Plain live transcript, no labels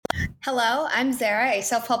Hello, I'm Zara, a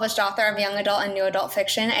self-published author of young adult and new adult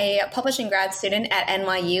fiction, a publishing grad student at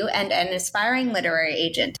NYU, and an aspiring literary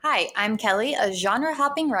agent. Hi, I'm Kelly, a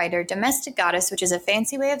genre-hopping writer, domestic goddess, which is a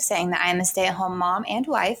fancy way of saying that I am a stay-at-home mom and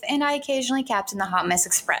wife, and I occasionally captain the Hot Mess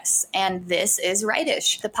Express. And this is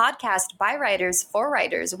Writish, the podcast by writers for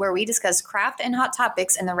writers, where we discuss craft and hot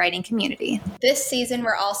topics in the writing community. This season,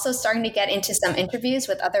 we're also starting to get into some interviews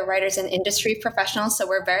with other writers and industry professionals, so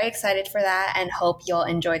we're very excited for that and hope you'll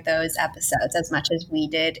enjoy those episodes as much as we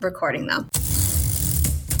did recording them.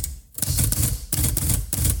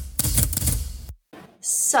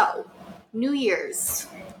 So, New Year's.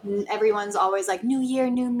 Everyone's always like, new year,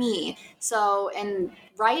 new me. So, in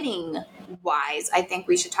writing wise, I think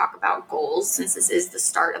we should talk about goals since this is the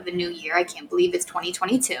start of the new year. I can't believe it's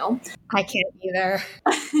 2022. I can't either.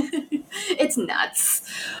 It's nuts.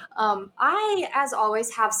 I, as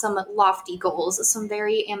always, have some lofty goals, some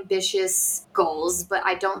very ambitious goals, but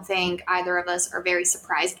I don't think either of us are very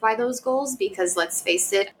surprised by those goals because, let's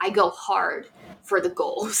face it, I go hard for the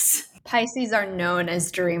goals. Pisces are known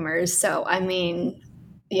as dreamers, so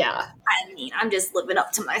yeah. I'm just living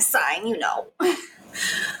up to my sign, you know.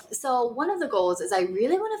 So one of the goals is I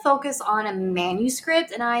really want to focus on a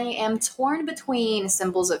manuscript, and I am torn between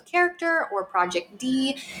Symbols of Character or Project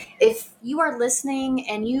D. If you are listening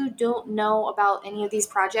and you don't know about any of these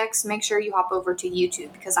projects, make sure you hop over to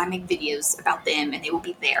YouTube because I make videos about them and they will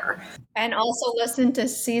be there. And also listen to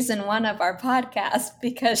season 1 of our podcast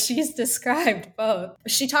because she's described both.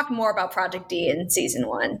 She talked more about Project D in season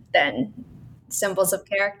 1 than Symbols of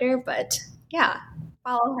Character, but yeah.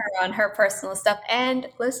 Follow her on her personal stuff and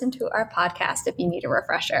listen to our podcast if you need a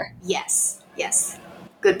refresher. Yes.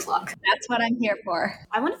 Good plug. That's what I'm here for.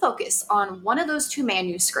 I want to focus on one of those two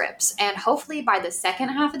manuscripts, and hopefully by the second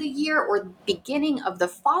half of the year or beginning of the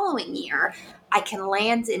following year, I can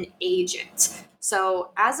land an agent. So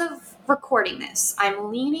as of recording this, I'm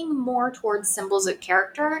leaning more towards Symbols of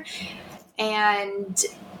Character, and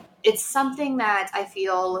it's something that I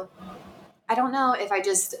feel... I don't know if I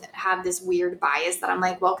just have this weird bias that I'm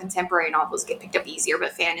like, well, contemporary novels get picked up easier,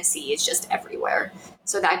 but fantasy is just everywhere.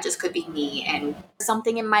 So that just could be me. And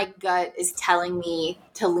something in my gut is telling me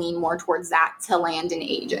to lean more towards that to land an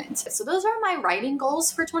agent. So those are my writing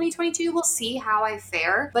goals for 2022. We'll see how I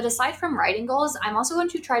fare. But aside from writing goals, I'm also going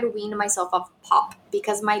to try to wean myself off pop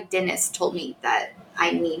because my dentist told me that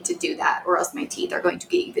I need to do that or else my teeth are going to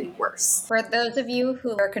get even worse. For those of you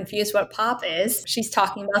who are confused what pop is, she's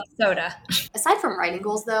talking about soda. Aside from writing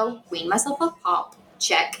goals though, wean myself off pop,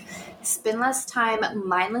 check. Spend less time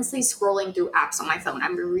mindlessly scrolling through apps on my phone.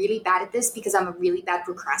 I'm really bad at this because I'm a really bad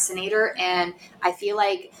procrastinator and I feel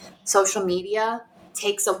like social media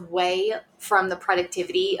takes away from the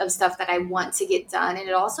productivity of stuff that I want to get done. And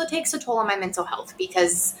it also takes a toll on my mental health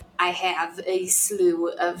because I have a slew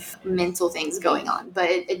of mental things going on. But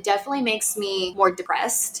it definitely makes me more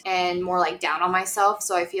depressed and more like down on myself.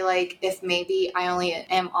 So I feel like if maybe I only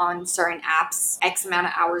am on certain apps X amount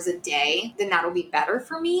of hours a day, then that'll be better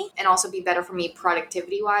for me and also be better for me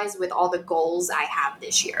productivity wise with all the goals I have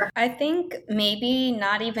this year. I think maybe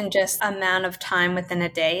not even just amount of time within a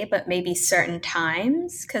day, but maybe certain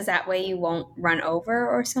times, because that way you won't run over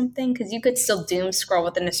or something. Because you could still doom scroll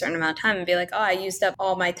within a certain amount of time and be like, oh, I used up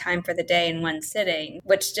all my time for the day in one sitting,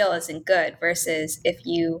 which still isn't good. Versus if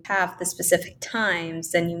you have the specific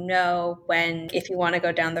times, then you know when, if you want to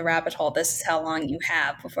go down the rabbit hole, this is how long you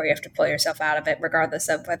have before you have to pull yourself out of it, regardless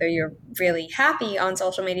of whether you're really happy on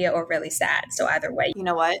social media or really sad. So either way. You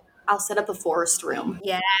know what? I'll set up a forest room.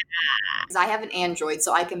 Yeah. Because I have an Android,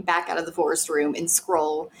 so I can back out of the forest room and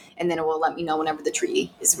scroll, and then it will let me know whenever the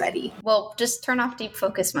tree is ready. Well, just turn off deep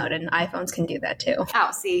focus mode, and iPhones can do that too.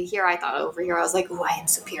 Oh, see, here I thought over here, I was like, oh, I am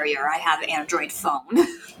superior. I have an Android phone.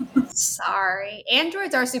 Sorry.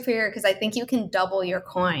 Androids are superior because I think you can double your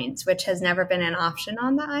coins, which has never been an option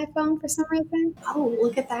on the iPhone for some reason. Oh,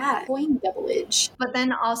 look at that. Coin doubleage. But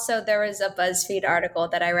then also there was a BuzzFeed article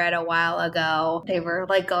that I read a while ago. They were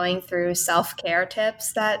like going through self-care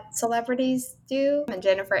tips that celebrities do. And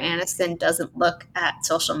Jennifer Aniston doesn't look at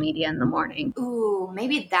social media in the morning. Ooh,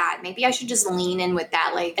 maybe that. Maybe I should just lean in with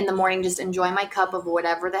that. Like in the morning, just enjoy my cup of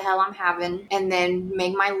whatever the hell I'm having and then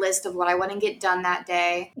make my list of what I want to get done that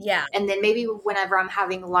day. Yeah. And then maybe whenever I'm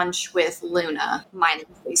having lunch with Luna,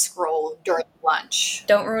 mindlessly scroll during lunch.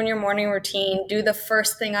 Don't ruin your morning routine. Do the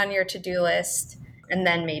first thing on your to-do list and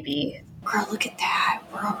then maybe Girl, look at that.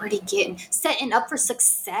 We're already setting up for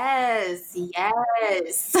success.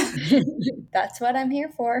 Yes. That's what I'm here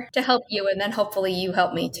for, to help you, and then hopefully you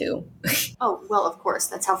help me too. Oh, well, of course.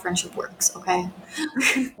 That's how friendship works, okay?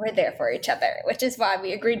 We're there for each other, which is why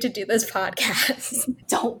we agreed to do this podcast.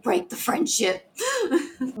 Don't break the friendship.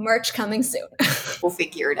 Merch coming soon. We'll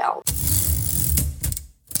figure it out.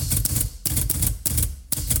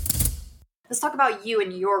 Let's talk about you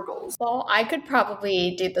and your goals. Well, I could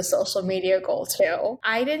probably do the social media goal too.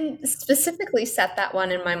 I didn't specifically set that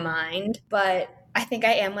one in my mind, but I think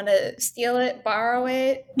I am going to steal it, borrow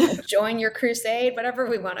it, join your crusade, whatever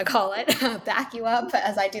we want to call it, back you up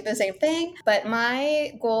as I do the same thing. But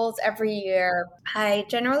my goals every year, I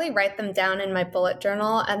generally write them down in my bullet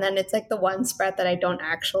journal. And then it's like the one spread that I don't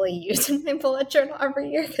actually use in my bullet journal every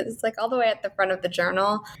year because it's like all the way at the front of the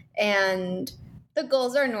journal. And the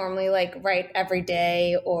goals are normally like write every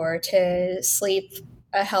day or to sleep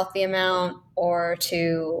a healthy amount or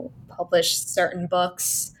to publish certain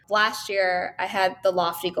books. Last year, I had the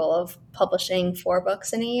lofty goal of publishing 4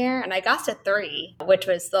 books in a year, and I got to 3, which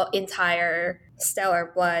was the entire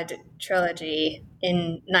Stellar Blood trilogy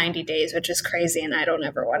in 90 days, which is crazy, and I don't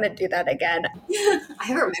ever want to do that again. I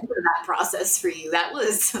remember that process for you. That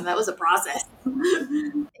was a process.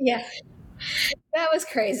 Yeah. That was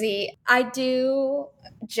crazy. I do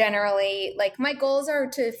generally, like, my goals are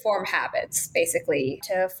to form habits, basically,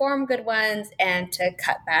 to form good ones and to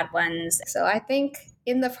cut bad ones. So I think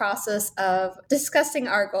in the process of discussing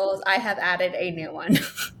our goals, I have added a new one.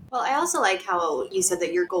 Well, I also like how you said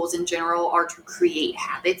that your goals in general are to create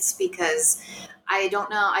habits because I don't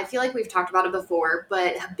know. I feel like we've talked about it before,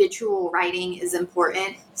 but habitual writing is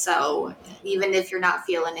important. So even if you're not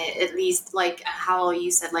feeling it, at least like how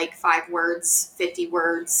you said, like 5 words, 50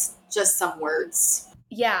 words, just some words.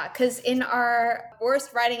 Yeah, because in our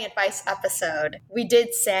worst writing advice episode, we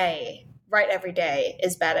did say write every day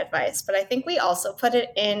is bad advice, but I think we also put it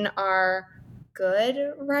in our good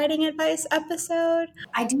writing advice episode.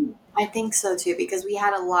 I do. I think so too, because we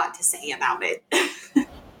had a lot to say about it.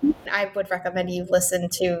 I would recommend you listen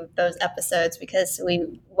to those episodes because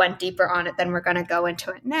we went deeper on it than we're going to go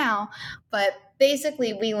into it now. But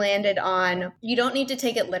basically, we landed on you don't need to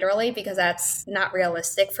take it literally because that's not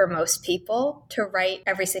realistic for most people to write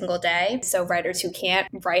every single day. So writers who can't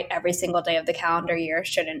write every single day of the calendar year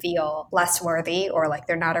shouldn't feel less worthy or like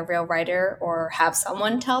they're not a real writer or have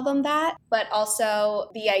someone tell them that. But also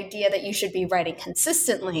the idea that you should be writing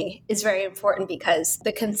consistently is very important because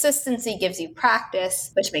the consistency gives you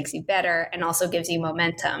practice, which makes you better and also gives you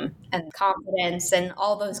momentum and confidence and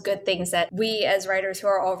all those good things that we as writers who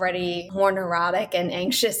are already more neurotic and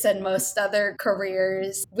anxious than most other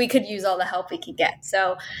careers, we could use all the help we could get.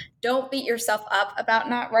 So don't beat yourself up about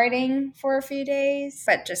not writing for a few days,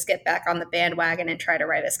 but just get back on the bandwagon and try to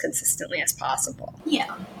write as consistently as possible.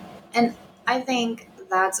 Yeah. And I think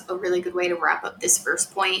that's a really good way to wrap up this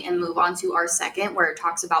first point and move on to our second, where it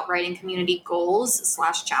talks about writing community goals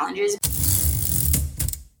 / challenges.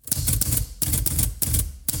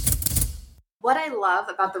 What I love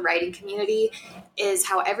about the writing community is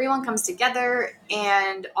how everyone comes together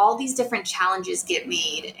and all these different challenges get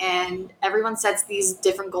made and everyone sets these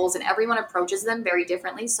different goals and everyone approaches them very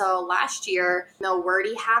differently. So last year, No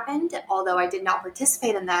Wordy happened, although I did not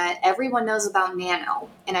participate in that. Everyone knows about Nano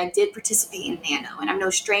and I did participate in Nano and I'm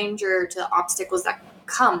no stranger to obstacles that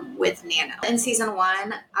come with Nano. In season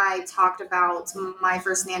 1, I talked about my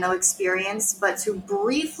first Nano experience, but to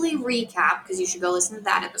briefly recap, because you should go listen to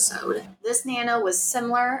that episode, this Nano was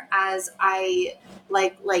similar as I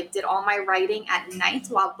did all my writing at night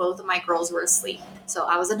while both of my girls were asleep. So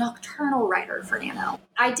I was a nocturnal writer for Nano.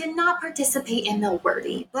 I did not participate in No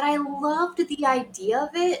Wordy, but I loved the idea of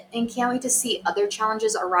it and can't wait to see other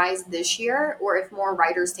challenges arise this year or if more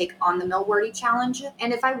writers take on the No Wordy challenge.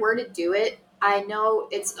 And if I were to do it, I know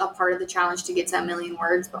it's a part of the challenge to get to 1 million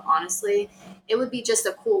words, but honestly, it would be just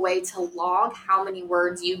a cool way to log how many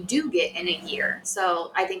words you do get in a year.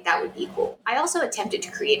 So I think that would be cool. I also attempted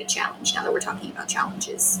to create a challenge now that we're talking about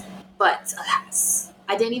challenges, but alas,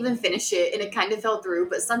 I didn't even finish it and it kind of fell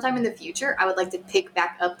through. But sometime in the future, I would like to pick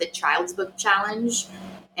back up the Child's Book Challenge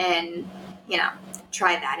and,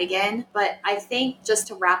 try that again. But I think just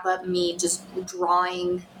to wrap up me just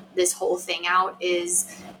drawing this whole thing out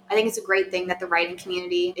is I think it's a great thing that the writing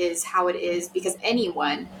community is how it is because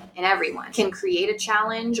anyone and everyone can create a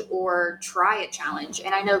challenge or try a challenge.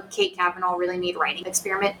 And I know Kate Kavanaugh really made writing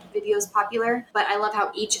experiment videos popular, but I love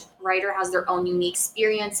how each writer has their own unique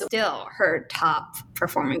experience. Still, her top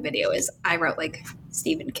performing video is I wrote like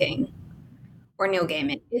Stephen King or Neil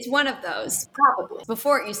Gaiman. It's one of those. Probably.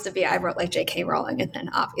 Before it used to be I wrote like J.K. Rowling, and then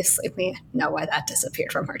obviously we know why that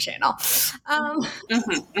disappeared from her channel.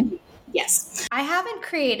 Yes. I haven't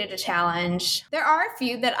created a challenge. There are a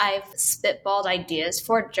few that I've spitballed ideas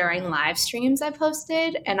for during live streams I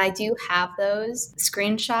posted, and I do have those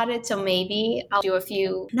screenshotted. So maybe I'll do a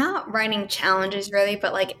few, not writing challenges really,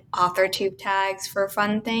 but like author tube tags for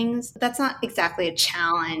fun things. That's not exactly a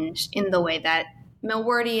challenge in the way that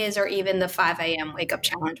Millwordy is, or even the 5 a.m. wake up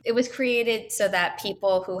challenge. It was created so that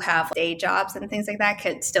people who have day jobs and things like that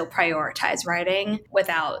could still prioritize writing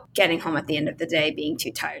without getting home at the end of the day being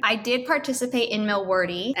too tired. I did participate in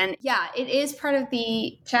Millwordy, and yeah, it is part of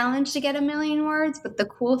the challenge to get 1,000,000 words, but the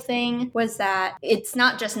cool thing was that it's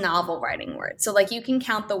not just novel writing words. So like you can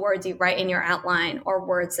count the words you write in your outline or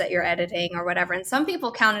words that you're editing or whatever. And some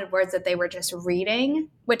people counted words that they were just reading,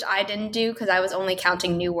 which I didn't do because I was only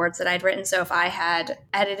counting new words that I'd written. So if I had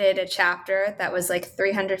edited a chapter that was like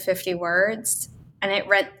 350 words and it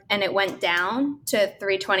went down to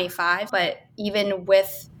 325, but even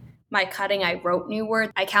with my cutting, I wrote new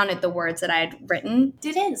words. I counted the words that I had written.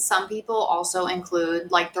 Didn't some people also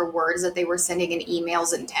include like their words that they were sending in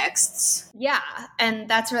emails and texts? Yeah, and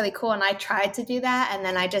that's really cool. And I tried to do that, and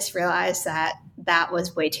then I just realized that that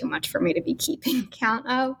was way too much for me to be keeping count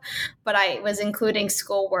of. But I was including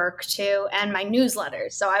schoolwork too and my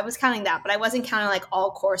newsletters. So I was counting that, but I wasn't counting like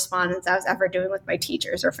all correspondence I was ever doing with my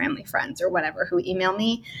teachers or family friends or whatever who email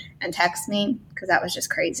me and text me, because that was just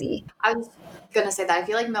crazy. I was going to say that I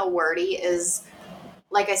feel like Millwordy is,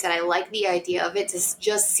 like I said, I like the idea of it to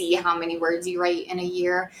just see how many words you write in a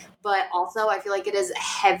year. But also, I feel like it is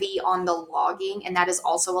heavy on the logging, and that is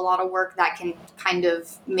also a lot of work that can kind of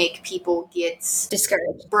make people get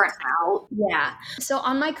discouraged, burnt out. Yeah. So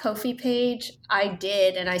on my Ko-fi page, I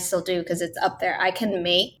did, and I still do because it's up there, I can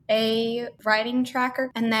make a writing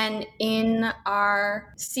tracker. And then in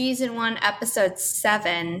our season 1, episode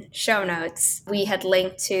 7 show notes, we had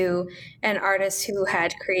linked to an artist who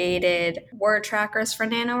had created word trackers for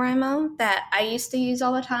NaNoWriMo that I used to use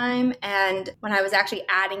all the time. And when I was actually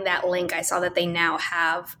adding that link, I saw that they now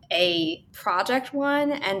have a project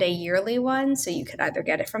one and a yearly one. So you could either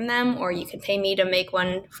get it from them or you could pay me to make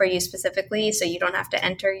one for you specifically, so you don't have to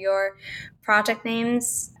enter your project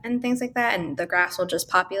names and things like that, and the graphs will just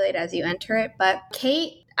populate as you enter it. But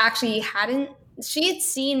Kate actually she had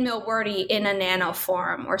seen Millwordy in a nano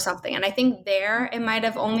forum or something, and I think there it might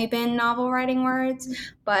have only been novel writing words,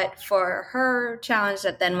 but for her challenge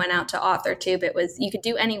that then went out to AuthorTube, it was you could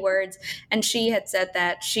do any words, and she had said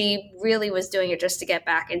that she really was doing it just to get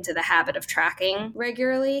back into the habit of tracking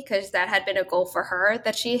regularly, because that had been a goal for her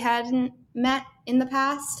that she hadn't met in the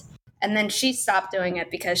past. And then she stopped doing it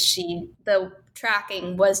because the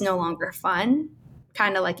tracking was no longer fun,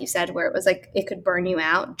 kind of like you said, where it was like it could burn you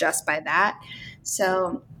out just by that.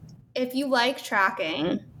 So if you like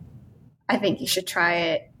tracking, I think you should try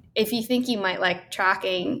it. If you think you might like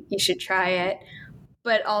tracking, you should try it.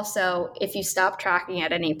 But also, if you stop tracking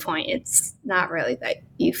at any point, it's not really that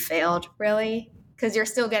you failed, really, because you're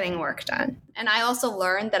still getting work done. And I also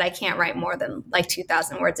learned that I can't write more than like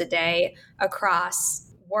 2,000 words a day across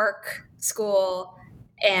work, school,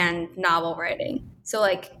 and novel writing. So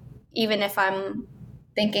like, even if I'm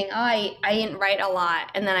thinking, oh, I didn't write a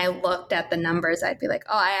lot, and then I looked at the numbers, I'd be like,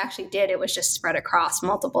 oh, I actually did. It was just spread across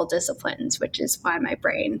multiple disciplines, which is why my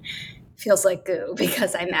brain feels like goo,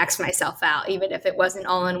 because I maxed myself out, even if it wasn't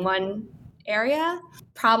all in one area.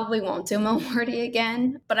 Probably won't do Millwordy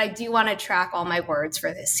again, but I do want to track all my words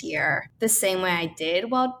for this year the same way I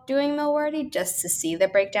did while doing Millwordy, just to see the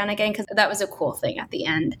breakdown again, because that was a cool thing at the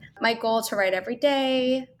end. My goal to write every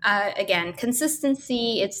day, again,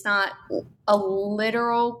 consistency. It's not a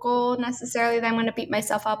literal goal necessarily that I'm going to beat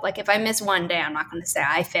myself up. Like if I miss one day, I'm not going to say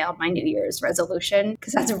I failed my New Year's resolution,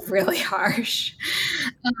 because that's really harsh.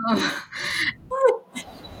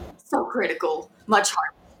 So critical, much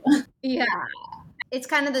harder. Yeah. It's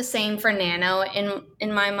kind of the same for Nano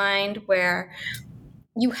in my mind, where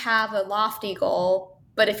you have a lofty goal,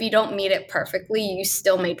 but if you don't meet it perfectly, you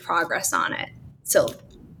still made progress on it. So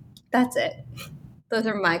that's it. Those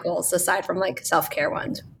are my goals, aside from like self-care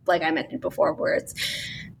ones, like I mentioned before, where it's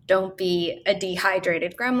don't be a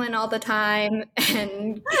dehydrated gremlin all the time,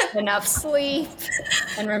 and get enough sleep,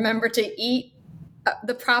 and remember to eat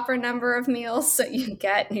the proper number of meals so you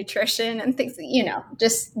get nutrition and things,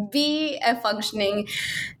 just be a functioning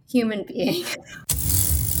human being.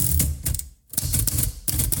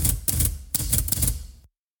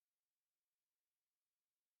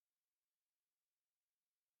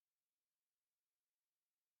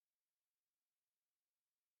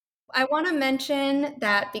 I want to mention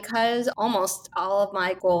that because almost all of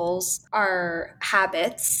my goals are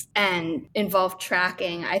habits and involve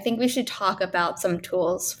tracking, I think we should talk about some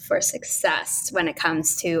tools for success when it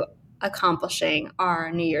comes to accomplishing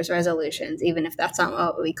our New Year's resolutions, even if that's not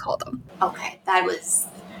what we call them. Okay, that was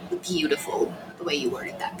beautiful. The way you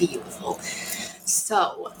worded that, beautiful.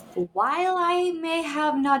 So, while I may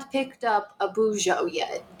have not picked up a Bujo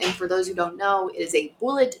yet, and for those who don't know, it is a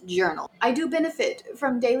bullet journal, I do benefit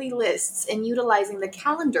from daily lists and utilizing the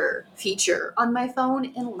calendar feature on my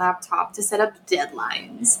phone and laptop to set up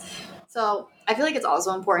deadlines. So, I feel like it's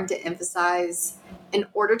also important to emphasize in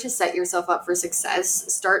order to set yourself up for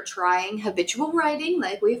success, start trying habitual writing,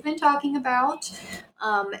 like we've been talking about,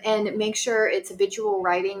 and make sure it's habitual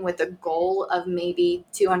writing with a goal of maybe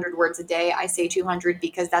 200 words a day. I say 200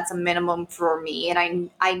 because that's a minimum for me, and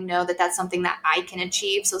I know that that's something that I can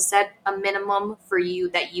achieve. So set a minimum for you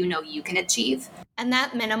that you know you can achieve. And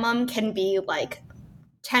that minimum can be like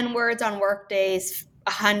 10 words on work days,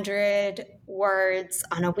 100 words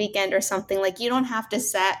on a weekend or something. Like, you don't have to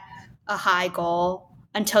set a high goal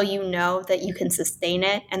until you know that you can sustain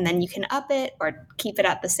it, and then you can up it or keep it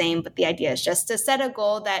at the same. But the idea is just to set a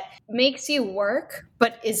goal that makes you work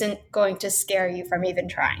but isn't going to scare you from even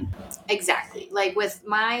trying. Exactly. Like with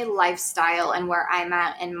my lifestyle and where I'm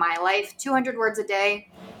at in my life, 200 words a day,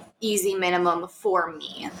 easy minimum for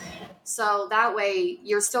me. So that way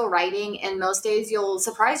you're still writing, and most days you'll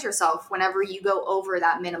surprise yourself whenever you go over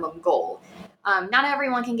that minimum goal. Not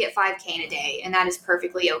everyone can get 5K in a day, and that is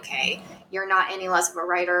perfectly okay. You're not any less of a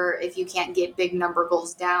writer if you can't get big number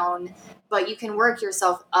goals down, but you can work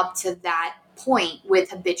yourself up to that point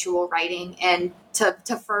with habitual writing. And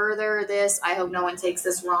to further this, I hope no one takes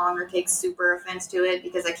this wrong or takes super offense to it,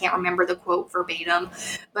 because I can't remember the quote verbatim,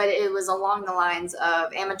 but it was along the lines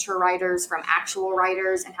of amateur writers from actual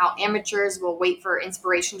writers and how amateurs will wait for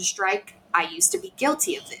inspiration to strike. I used to be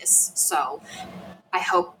guilty of this, so I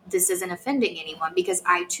hope this isn't offending anyone, because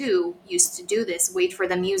I too used to do this, wait for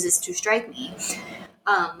the muses to strike me.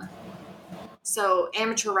 So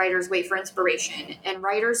amateur writers wait for inspiration, and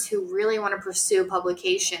writers who really want to pursue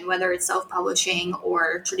publication, whether it's self-publishing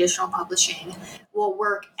or traditional publishing, will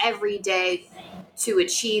work every day to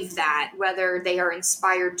achieve that, whether they are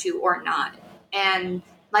inspired to or not. And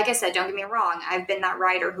like I said, don't get me wrong, I've been that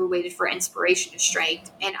writer who waited for inspiration to strike,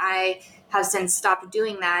 and I have since stopped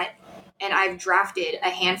doing that, and I've drafted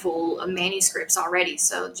a handful of manuscripts already.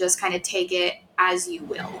 So just kind of take it as you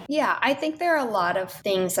will. Yeah, I think there are a lot of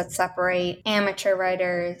things that separate amateur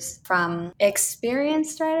writers from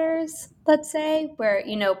experienced writers, let's say, where,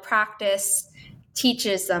 practice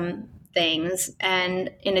teaches them things.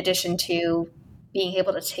 And in addition to being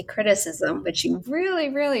able to take criticism, which you really,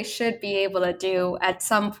 really should be able to do at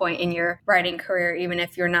some point in your writing career, even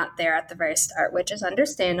if you're not there at the very start, which is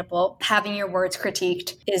understandable. Having your words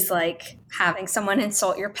critiqued is like having someone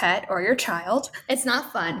insult your pet or your child. It's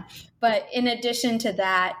not fun. But in addition to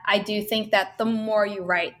that, I do think that the more you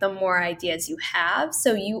write, the more ideas you have.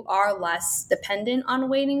 So you are less dependent on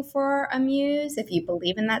waiting for a muse if you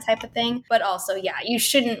believe in that type of thing. But also, yeah, you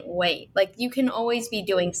shouldn't wait. Like, you can always be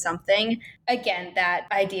doing something. Again, that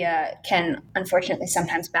idea can unfortunately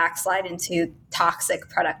sometimes backslide into toxic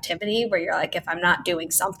productivity, where you're like, if I'm not doing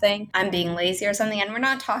something, I'm being lazy or something. And we're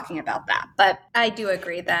not talking about that. But I do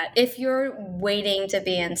agree that if you're waiting to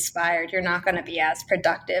be inspired, you're not going to be as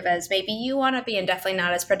productive as maybe you want to be, and definitely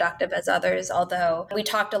not as productive as others. Although we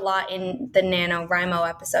talked a lot in the NaNoWriMo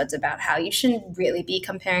episodes about how you shouldn't really be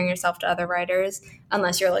comparing yourself to other writers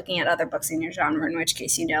unless you're looking at other books in your genre, in which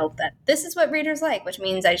case you know that this is what readers like, which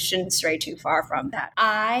means I shouldn't stray too far from that.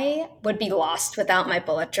 I would be lost without my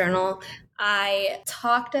bullet journal. I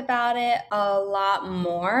talked about it a lot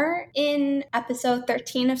more in episode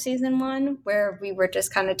 13 of season 1, where we were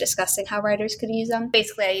just kind of discussing how writers could use them.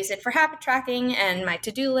 Basically, I use it for habit tracking and my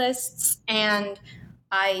to-do lists, and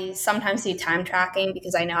I sometimes do time tracking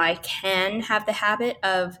because I know I can have the habit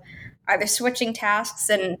of either switching tasks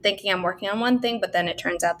and thinking I'm working on one thing, but then it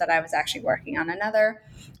turns out that I was actually working on another.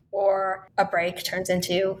 Or a break turns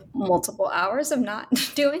into multiple hours of not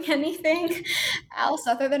doing anything else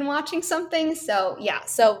other than watching something. So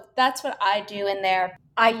that's what I do in there.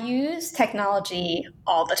 I use technology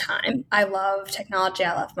all the time. I love technology.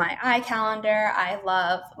 I love my iCalendar. I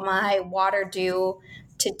love my WaterDue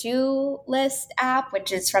to-do list app,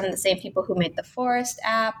 which is from the same people who made the Forest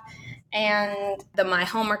app, and the My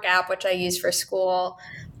Homework app, which I use for school.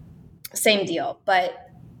 Same deal. But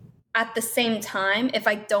at the same time, if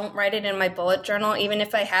I don't write it in my bullet journal, even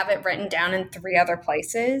if I have it written down in 3 other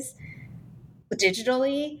places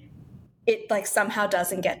digitally, it like somehow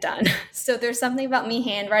doesn't get done. So there's something about me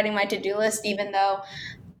handwriting my to-do list, even though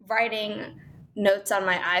writing notes on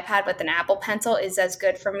my iPad with an Apple Pencil is as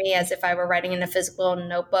good for me as if I were writing in a physical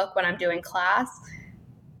notebook when I'm doing class.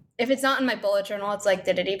 If it's not in my bullet journal, it's like,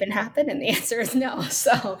 did it even happen? And the answer is no.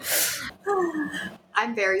 So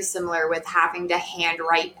I'm very similar with having to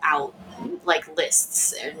handwrite out like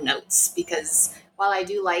lists and notes, because while I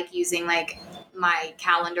do like using like my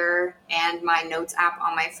calendar and my notes app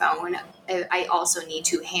on my phone, I also need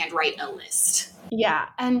to handwrite a list. yeah.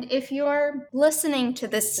 And if you're listening to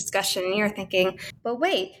this discussion and you're thinking, but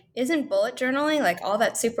wait, isn't bullet journaling like all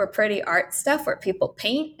that super pretty art stuff where people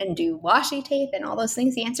paint and do washi tape and all those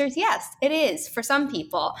things? The answer is yes, it is for some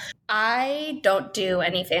people. I don't do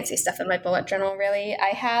any fancy stuff in my bullet journal, really. I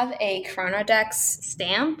have a Chronodex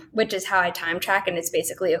stamp, which is how I time track, and it's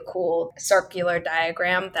basically a cool circular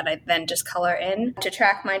diagram that I then just color in to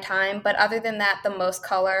track my time. But other than that, the most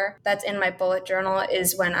color that's in my bullet journal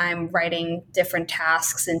is when I'm writing different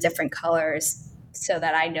tasks in different colors so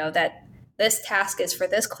that I know that this task is for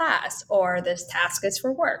this class, or this task is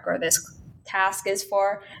for work, or this task is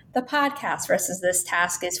for the podcast versus this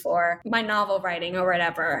task is for my novel writing or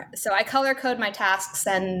whatever. So I color code my tasks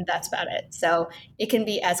and that's about it. So it can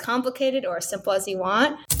be as complicated or as simple as you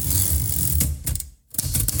want.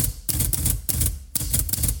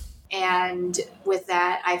 And with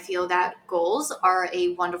that, I feel that goals are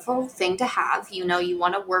a wonderful thing to have. You know, you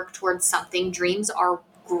want to work towards something. Dreams are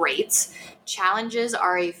great. Challenges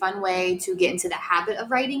are a fun way to get into the habit of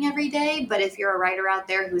writing every day. But if you're a writer out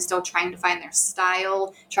there who's still trying to find their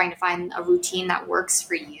style, trying to find a routine that works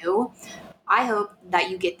for you, I hope that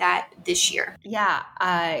you get that this year. Yeah,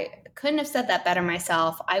 I couldn't have said that better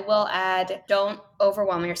myself. I will add, don't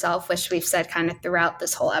overwhelm yourself, which we've said kind of throughout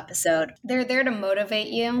this whole episode. They're there to motivate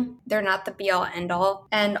you. They're not the be all end all.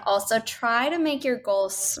 And also try to make your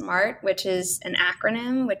goals SMART, which is an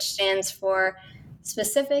acronym, which stands for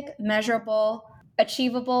specific, measurable,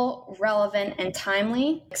 achievable, relevant, and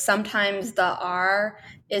timely. Sometimes the R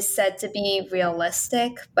is said to be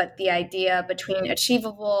realistic, but the idea between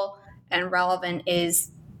achievable and relevant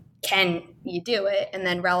is, can you do it? And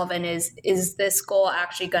then relevant is this goal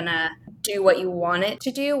actually gonna do what you want it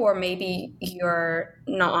to do? Or maybe you're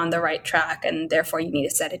not on the right track and therefore you need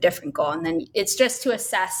to set a different goal. And then it's just to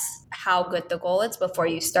assess how good the goal is before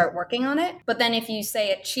you start working on it. But then if you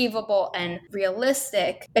say achievable and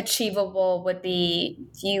realistic, achievable would be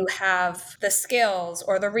you have the skills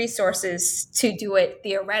or the resources to do it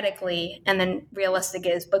theoretically, and then realistic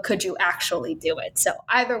is, but could you actually do it? So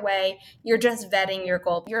either way, you're just vetting your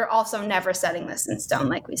goal. You're also never setting this in stone,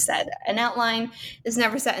 like we said. An outline is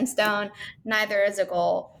never set in stone, neither is a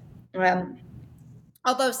goal.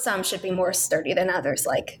 Although some should be more sturdy than others,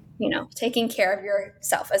 like, you know, taking care of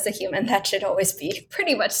yourself as a human, that should always be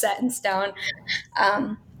pretty much set in stone.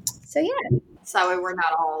 So yeah. So we're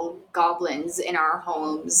not all goblins in our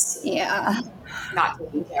homes. Yeah. Not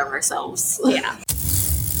taking care of ourselves. Yeah.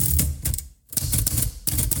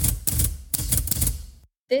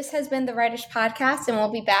 This has been the Writish Podcast, and we'll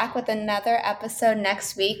be back with another episode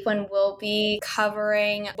next week when we'll be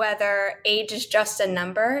covering whether age is just a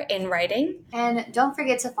number in writing. And don't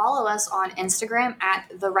forget to follow us on Instagram at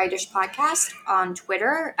the Writish Podcast, on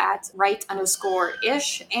Twitter at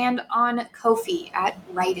write_ish, and on Ko-fi at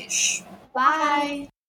Writish. Bye.